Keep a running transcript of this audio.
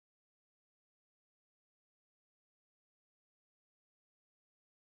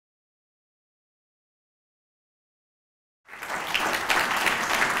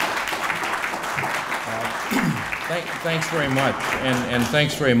Thanks very much, and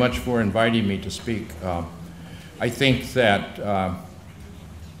thanks very much for inviting me to speak. I think that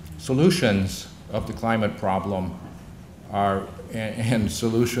solutions of the climate problem and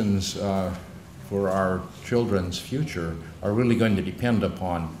solutions for our children's future are really going to depend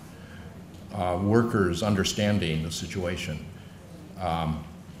upon workers understanding the situation.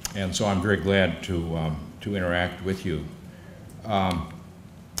 And so I'm very glad to interact with you.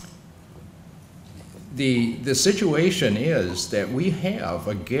 The situation is that we have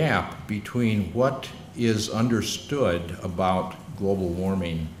a gap between what is understood about global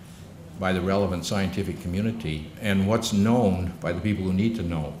warming by the relevant scientific community and what's known by the people who need to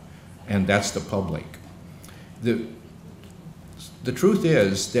know, and that's the public. The truth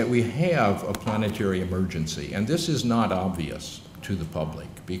is that we have a planetary emergency, and this is not obvious to the public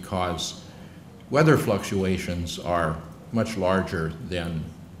because weather fluctuations are much larger than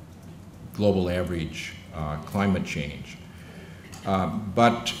global average climate change.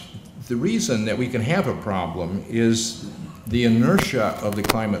 But the reason that we can have a problem is the inertia of the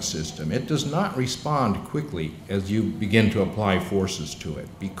climate system. It does not respond quickly as you begin to apply forces to it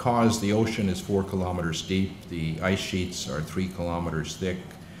because the ocean is 4 kilometers deep, the ice sheets are 3 kilometers thick.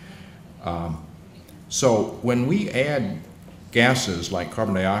 So when we add gases like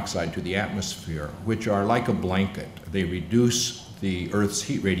carbon dioxide to the atmosphere, which are like a blanket, they reduce the Earth's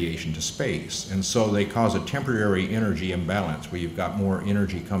heat radiation to space, and so they cause a temporary energy imbalance where you've got more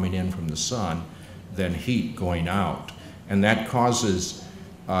energy coming in from the sun than heat going out. And that causes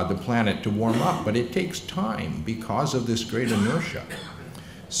the planet to warm up, but it takes time because of this great inertia.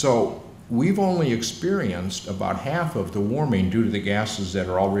 So we've only experienced about half of the warming due to the gases that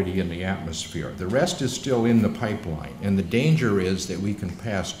are already in the atmosphere. The rest is still in the pipeline, and the danger is that we can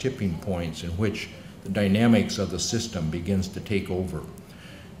pass tipping points in which the dynamics of the system begins to take over,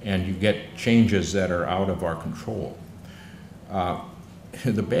 and you get changes that are out of our control.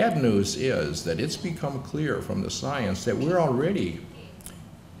 The bad news is that it's become clear from the science that we're already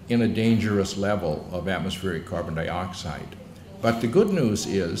in a dangerous level of atmospheric carbon dioxide. But the good news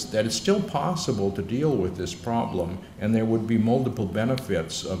is that it's still possible to deal with this problem, and there would be multiple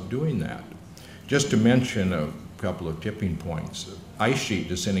benefits of doing that. Just to mention a couple of tipping points. Ice sheet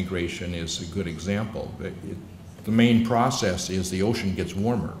disintegration is a good example. The main process is the ocean gets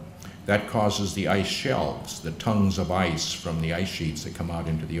warmer. That causes the ice shelves, the tons of ice from the ice sheets that come out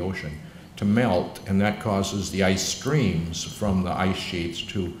into the ocean, to melt, and that causes the ice streams from the ice sheets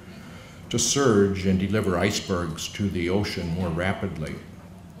to surge and deliver icebergs to the ocean more rapidly.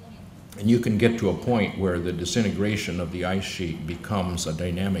 And you can get to a point where the disintegration of the ice sheet becomes a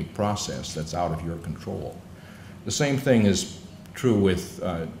dynamic process that's out of your control. The same thing is true with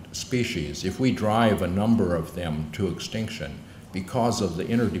species. If we drive a number of them to extinction, because of the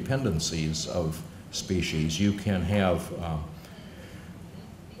interdependencies of species, you can have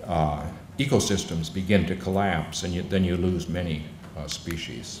ecosystems begin to collapse, and then you lose many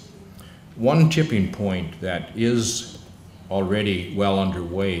species. One tipping point that is already well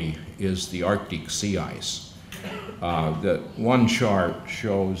underway is the Arctic sea ice. The one chart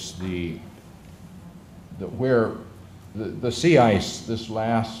shows where the sea ice this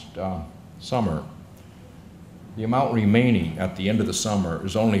last summer, the amount remaining at the end of the summer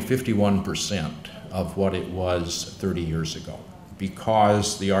is only 51% of what it was 30 years ago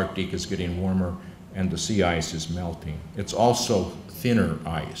because the Arctic is getting warmer and the sea ice is melting. It's also thinner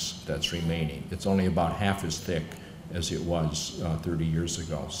ice that's remaining. It's only about half as thick as it was 30 years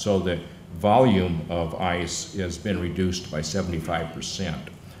ago. So the volume of ice has been reduced by 75%.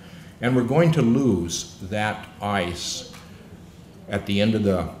 And we're going to lose that ice at the end of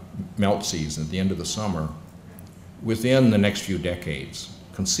the melt season, at the end of the summer, within the next few decades,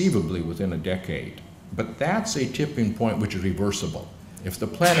 conceivably within a decade. But that's a tipping point which is reversible. If the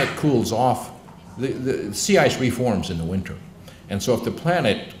planet cools off, the sea ice reforms in the winter. And so if the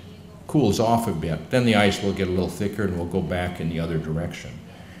planet cools off a bit, then the ice will get a little thicker and will go back in the other direction.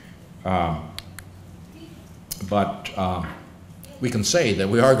 We can say that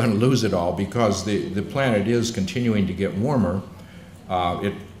we are going to lose it all because the planet is continuing to get warmer.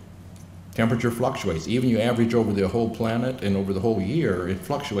 Temperature fluctuates. Even you average over the whole planet and over the whole year, it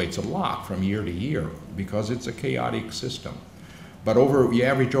fluctuates a lot from year to year because it's a chaotic system. But you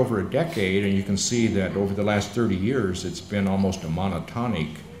average over a decade, and you can see that over the last 30 years, it's been almost a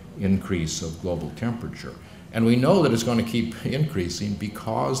monotonic increase of global temperature. And we know that it's going to keep increasing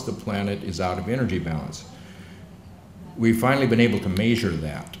because the planet is out of energy balance. We've finally been able to measure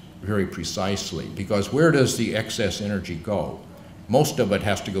that very precisely because where does the excess energy go? Most of it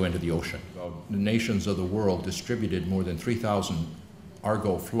has to go into the ocean. The nations of the world distributed more than 3,000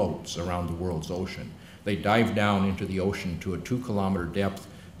 Argo floats around the world's ocean. They dive down into the ocean to a 2-kilometer depth,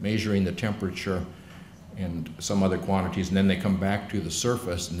 measuring the temperature and some other quantities, and then they come back to the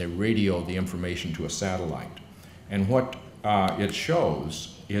surface and they radio the information to a satellite. And what it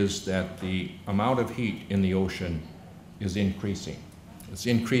shows is that the amount of heat in the ocean is increasing. It's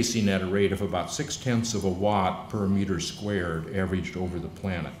increasing at a rate of about 0.6 of a watt per meter squared averaged over the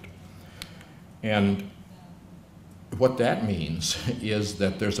planet. And what that means is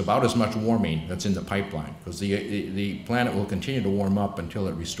that there's about as much warming that's in the pipeline, because the planet will continue to warm up until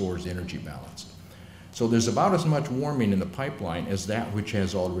it restores energy balance. So there's about as much warming in the pipeline as that which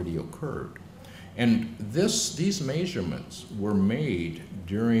has already occurred. And these measurements were made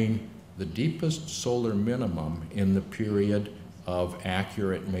during the deepest solar minimum in the period of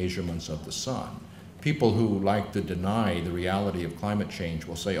accurate measurements of the sun. People who like to deny the reality of climate change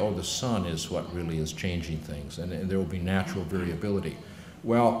will say, oh, the sun is what really is changing things, and there will be natural variability.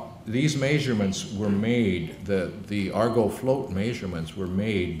 Well, these measurements were made, the Argo float measurements were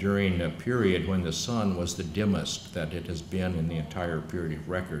made during a period when the sun was the dimmest that it has been in the entire period of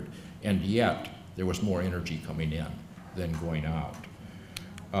record, and yet there was more energy coming in than going out.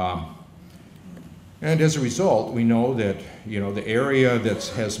 And as a result, we know that the area that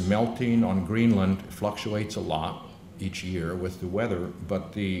has melting on Greenland fluctuates a lot each year with the weather,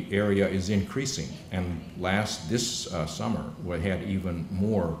 but the area is increasing. And this summer, we had even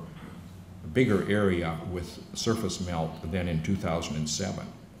bigger area with surface melt than in 2007,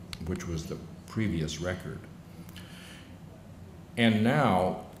 which was the previous record. And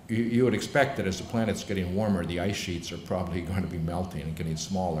now, you would expect that as the planet's getting warmer, the ice sheets are probably going to be melting and getting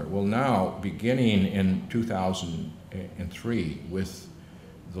smaller. Well, now, beginning in 2003 with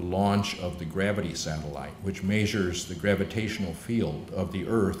the launch of the gravity satellite, which measures the gravitational field of the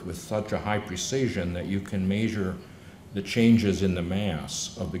Earth with such a high precision that you can measure the changes in the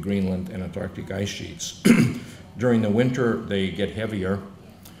mass of the Greenland and Antarctic ice sheets. During the winter, they get heavier,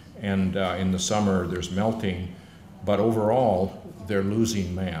 and in the summer, there's melting, but overall, they're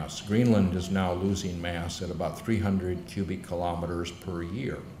losing mass. Greenland is now losing mass at about 300 cubic kilometers per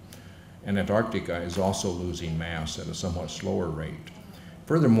year. And Antarctica is also losing mass at a somewhat slower rate.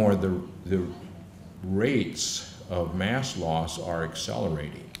 Furthermore, the rates of mass loss are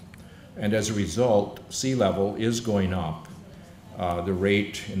accelerating. And as a result, sea level is going up. The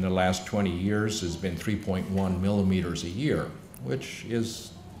rate in the last 20 years has been 3.1 millimeters a year, which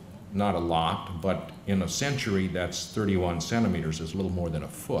is not a lot, but in a century, that's 31 centimeters, is a little more than a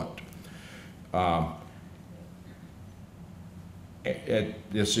foot.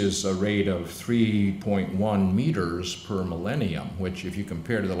 This is a rate of 3.1 meters per millennium, which if you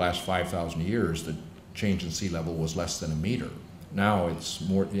compare to the last 5,000 years, the change in sea level was less than a meter. Now it's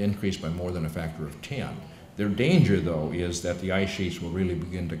increased by more than a factor of 10. Their danger, though, is that the ice sheets will really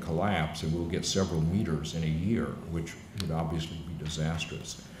begin to collapse and we'll get several meters in a year, which would obviously be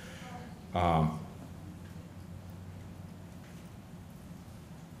disastrous.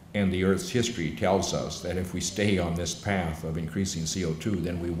 And the Earth's history tells us that if we stay on this path of increasing CO2,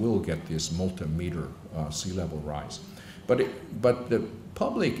 then we will get this multi-meter sea level rise. But the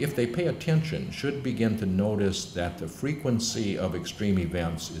public, if they pay attention, should begin to notice that the frequency of extreme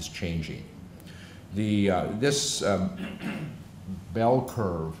events is changing. This bell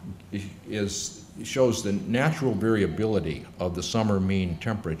curve shows the natural variability of the summer mean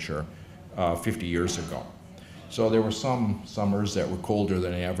temperature 50 years ago. So there were some summers that were colder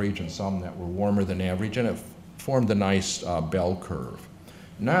than average and some that were warmer than average, and it formed a nice bell curve.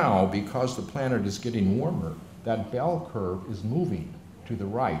 Now, because the planet is getting warmer, that bell curve is moving to the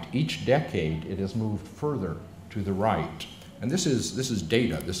right. Each decade, it has moved further to the right. And this is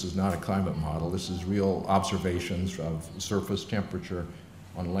data. This is not a climate model. This is real observations of surface temperature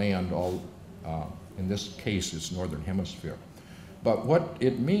on land. In this case, it's northern hemisphere. But what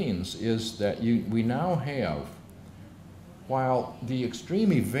it means is that we now have, while the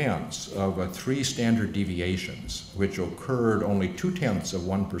extreme events of 3 standard deviations, which occurred only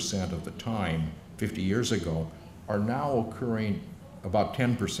 0.2% of the time 50 years ago, are now occurring about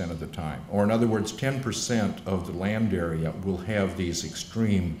 10% of the time. Or in other words, 10% of the land area will have these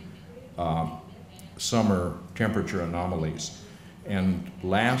extreme summer temperature anomalies. And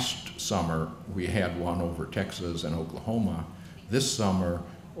last summer, we had one over Texas and Oklahoma. This summer,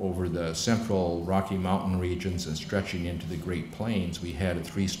 over the central Rocky Mountain regions and stretching into the Great Plains, we had a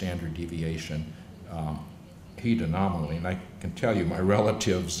 3 standard deviation heat anomaly. And I can tell you, my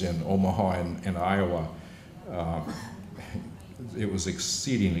relatives in Omaha and Iowa, it was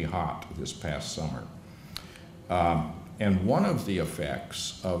exceedingly hot this past summer. And one of the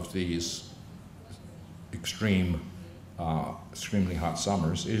effects of these extremely hot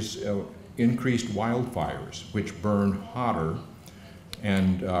summers is increased wildfires, which burn hotter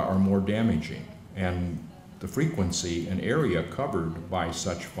and are more damaging. And the frequency and area covered by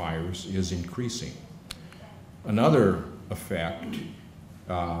such fires is increasing. Another effect,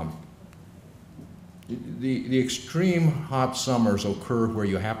 the extreme hot summers occur where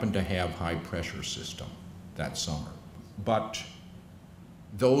you happen to have high pressure system that summer. But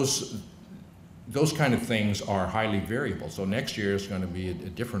those kind of things are highly variable. So next year is going to be a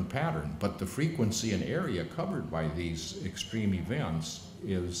different pattern, but the frequency and area covered by these extreme events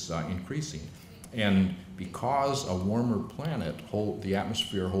is increasing. And because a warmer planet, the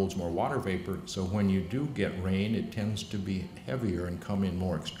atmosphere holds more water vapor, so when you do get rain, it tends to be heavier and come in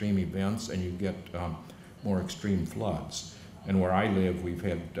more extreme events, and you get more extreme floods. And where I live, we've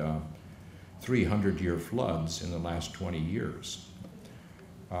had 300-year floods in the last 20 years.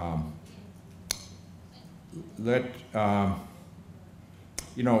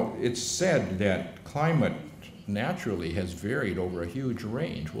 You know, it's said that climate naturally has varied over a huge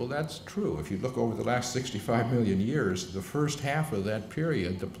range. Well, that's true. If you look over the last 65 million years, the first half of that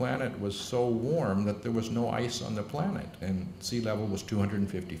period, the planet was so warm that there was no ice on the planet, and sea level was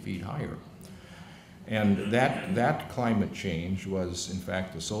 250 feet higher. And that climate change was, in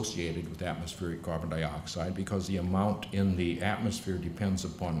fact, associated with atmospheric carbon dioxide because the amount in the atmosphere depends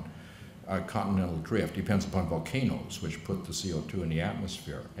upon continental drift, depends upon volcanoes, which put the CO2 in the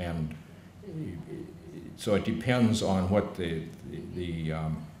atmosphere. And so it depends on what the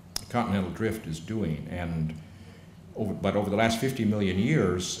continental drift is doing. And but over the last 50 million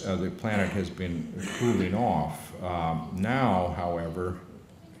years, the planet has been cooling off. Now, however,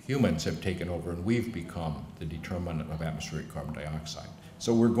 humans have taken over and we've become the determinant of atmospheric carbon dioxide.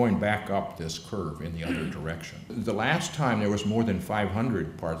 So we're going back up this curve in the other direction. The last time there was more than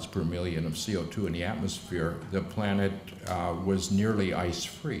 500 parts per million of CO2 in the atmosphere, the planet was nearly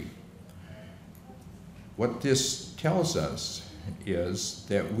ice-free. What this tells us is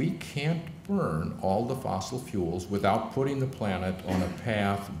that we can't burn all the fossil fuels without putting the planet on a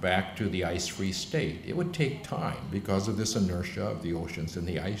path back to the ice-free state. It would take time because of this inertia of the oceans and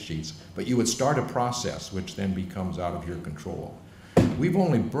the ice sheets, but you would start a process which then becomes out of your control. We've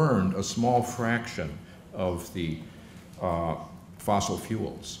only burned a small fraction of the fossil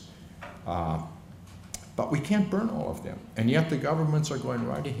fuels. But we can't burn all of them. And yet the governments are going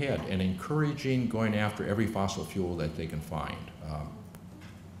right ahead and encouraging going after every fossil fuel that they can find.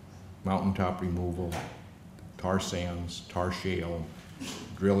 Mountaintop removal, tar sands, tar shale,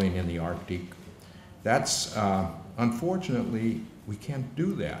 drilling in the Arctic. That's, unfortunately, we can't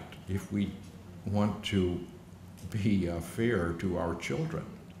do that if we want to be fair to our children.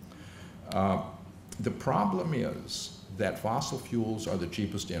 The problem is that fossil fuels are the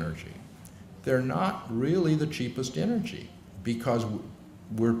cheapest energy. They're not really the cheapest energy because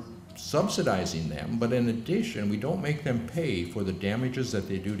we're subsidizing them, but in addition, we don't make them pay for the damages that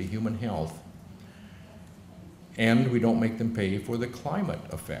they do to human health, and we don't make them pay for the climate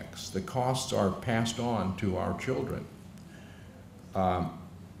effects. The costs are passed on to our children.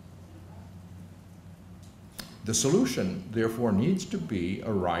 The solution, therefore, needs to be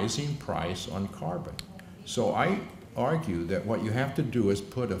a rising price on carbon. So I argue that what you have to do is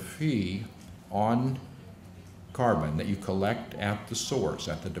put a fee on carbon that you collect at the source,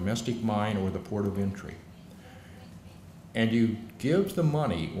 at the domestic mine or the port of entry. And you give the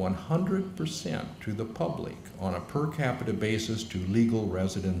money 100% to the public on a per capita basis to legal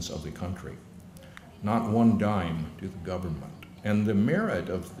residents of the country, not one dime to the government. And the merit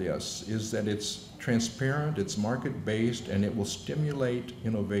of this is that it's transparent, it's market-based, and it will stimulate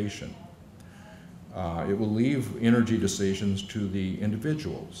innovation. It will leave energy decisions to the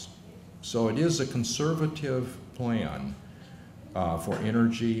individuals. So it is a conservative plan for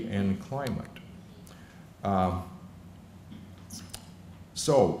energy and climate.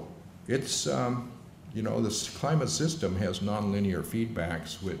 So it's, you know, this climate system has nonlinear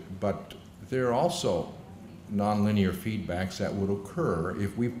feedbacks, but there are also nonlinear feedbacks that would occur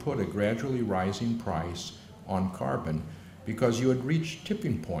if we put a gradually rising price on carbon, because you would reach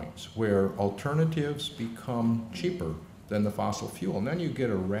tipping points where alternatives become cheaper than the fossil fuel. And then you get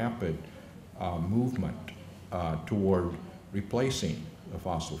a rapid movement toward replacing the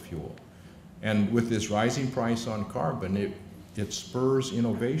fossil fuel. And with this rising price on carbon, it spurs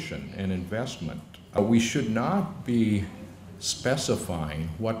innovation and investment. We should not be specifying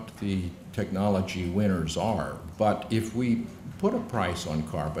what the technology winners are, but if we put a price on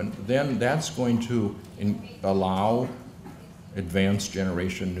carbon, then that's going to allow advanced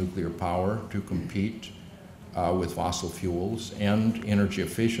generation nuclear power to compete with fossil fuels and energy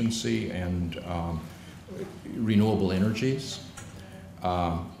efficiency and renewable energies.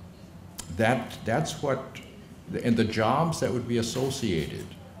 that's what, and the jobs that would be associated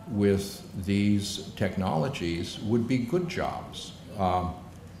with these technologies would be good jobs.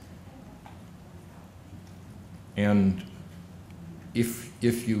 And if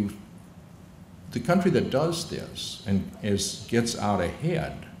the country that does this and gets out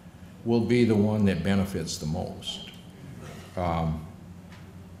ahead will be the one that benefits the most. I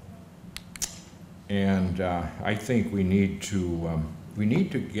think we need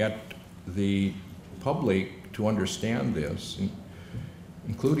to get the public to understand this,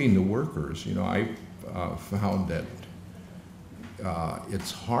 including the workers. You know, I found that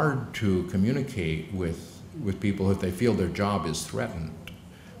it's hard to communicate with people if they feel their job is threatened.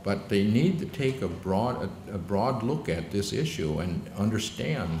 But they need to take a broad look at this issue and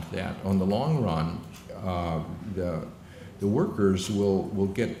understand that on the long run, the workers will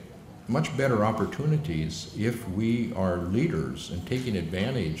get much better opportunities if we are leaders and taking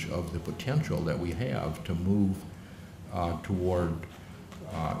advantage of the potential that we have to move toward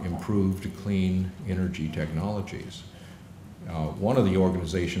improved clean energy technologies. One of the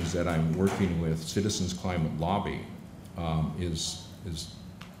organizations that I'm working with, Citizens Climate Lobby, is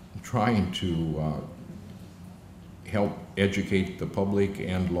trying to help educate the public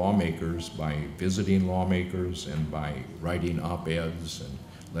and lawmakers by visiting lawmakers and by writing op-eds and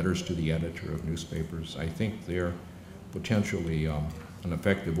letters to the editor of newspapers. I think they're potentially an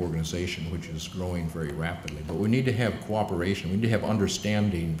effective organization which is growing very rapidly. But we need to have cooperation. We need to have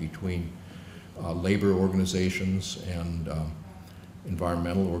understanding between labor organizations and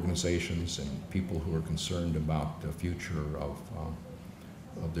environmental organizations and people who are concerned about the future of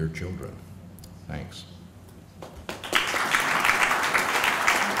their children. Thanks.